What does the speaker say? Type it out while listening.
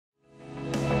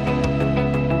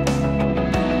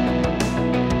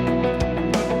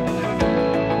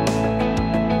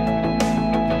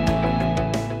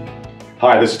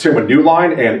Hi, this is Tim with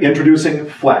Newline and introducing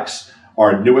Flex,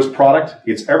 our newest product.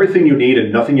 It's everything you need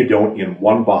and nothing you don't in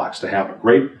one box to have a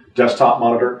great desktop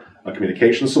monitor, a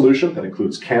communication solution that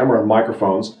includes camera and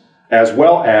microphones, as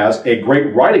well as a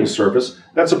great writing surface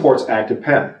that supports active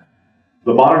pen.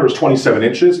 The monitor is 27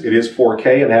 inches, it is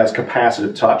 4K, and has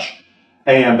capacitive touch.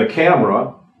 And the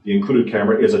camera, the included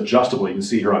camera, is adjustable. You can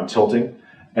see here I'm tilting.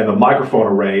 And the microphone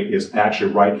array is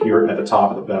actually right here at the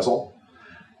top of the bezel.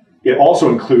 It also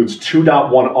includes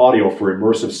 2.1 audio for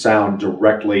immersive sound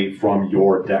directly from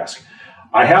your desk.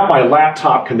 I have my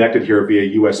laptop connected here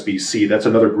via USB-C. That's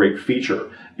another great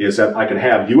feature, is that I can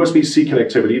have USB-C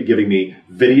connectivity giving me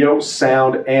video,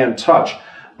 sound, and touch.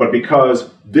 But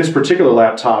because this particular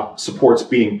laptop supports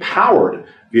being powered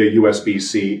via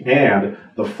USB-C and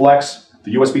the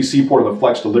USB-C port of the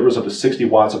Flex delivers up to 60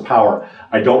 watts of power,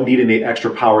 I don't need any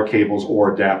extra power cables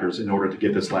or adapters in order to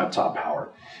get this laptop powered.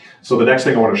 So the next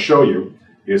thing I want to show you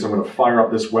is I'm going to fire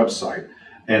up this website.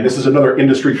 And this is another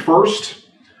industry first,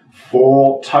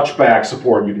 full touchback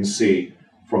support you can see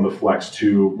from the Flex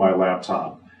to my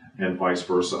laptop and vice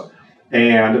versa.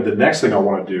 And the next thing I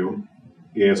want to do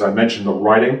is, I mentioned the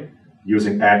writing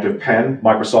using active pen.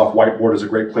 Microsoft Whiteboard is a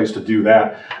great place to do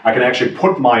that. I can actually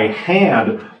put my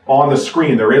hand on the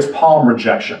screen. There is palm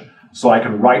rejection, so I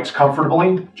can write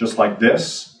comfortably, just like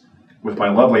this, with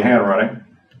my lovely handwriting.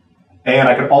 And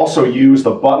I can also use the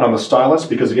button on the stylus,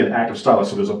 because again, active stylus,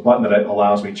 so there's a button that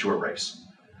allows me to erase.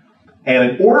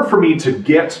 And in order for me to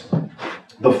get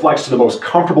the Flex to the most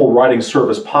comfortable writing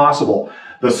surface possible,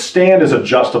 the stand is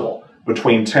adjustable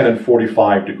between 10 and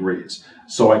 45 degrees.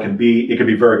 So it can be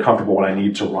very comfortable when I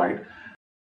need to write.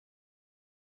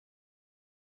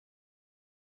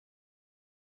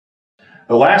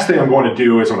 The last thing I'm going to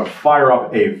do is I'm going to fire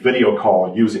up a video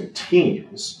call using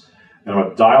Teams. And I'm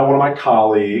going to dial one of my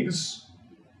colleagues.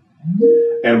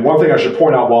 And one thing I should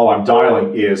point out while I'm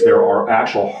dialing is there are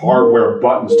actual hardware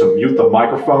buttons to mute the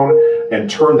microphone and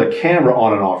turn the camera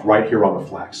on and off right here on the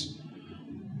Flex.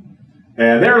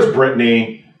 And there's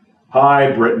Brittany.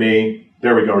 Hi, Brittany.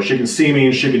 There we go. She can see me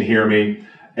and she can hear me.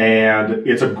 And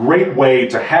it's a great way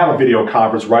to have a video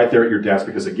conference right there at your desk,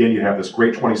 because again, you have this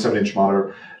great 27-inch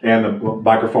monitor and the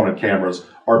microphone and cameras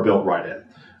are built right in.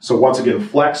 So once again,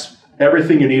 Flex,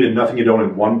 everything you need and nothing you don't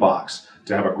in one box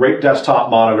to have a great desktop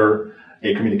monitor,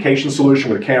 a communication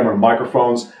solution with camera and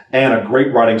microphones, and a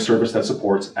great writing surface that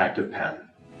supports active pen.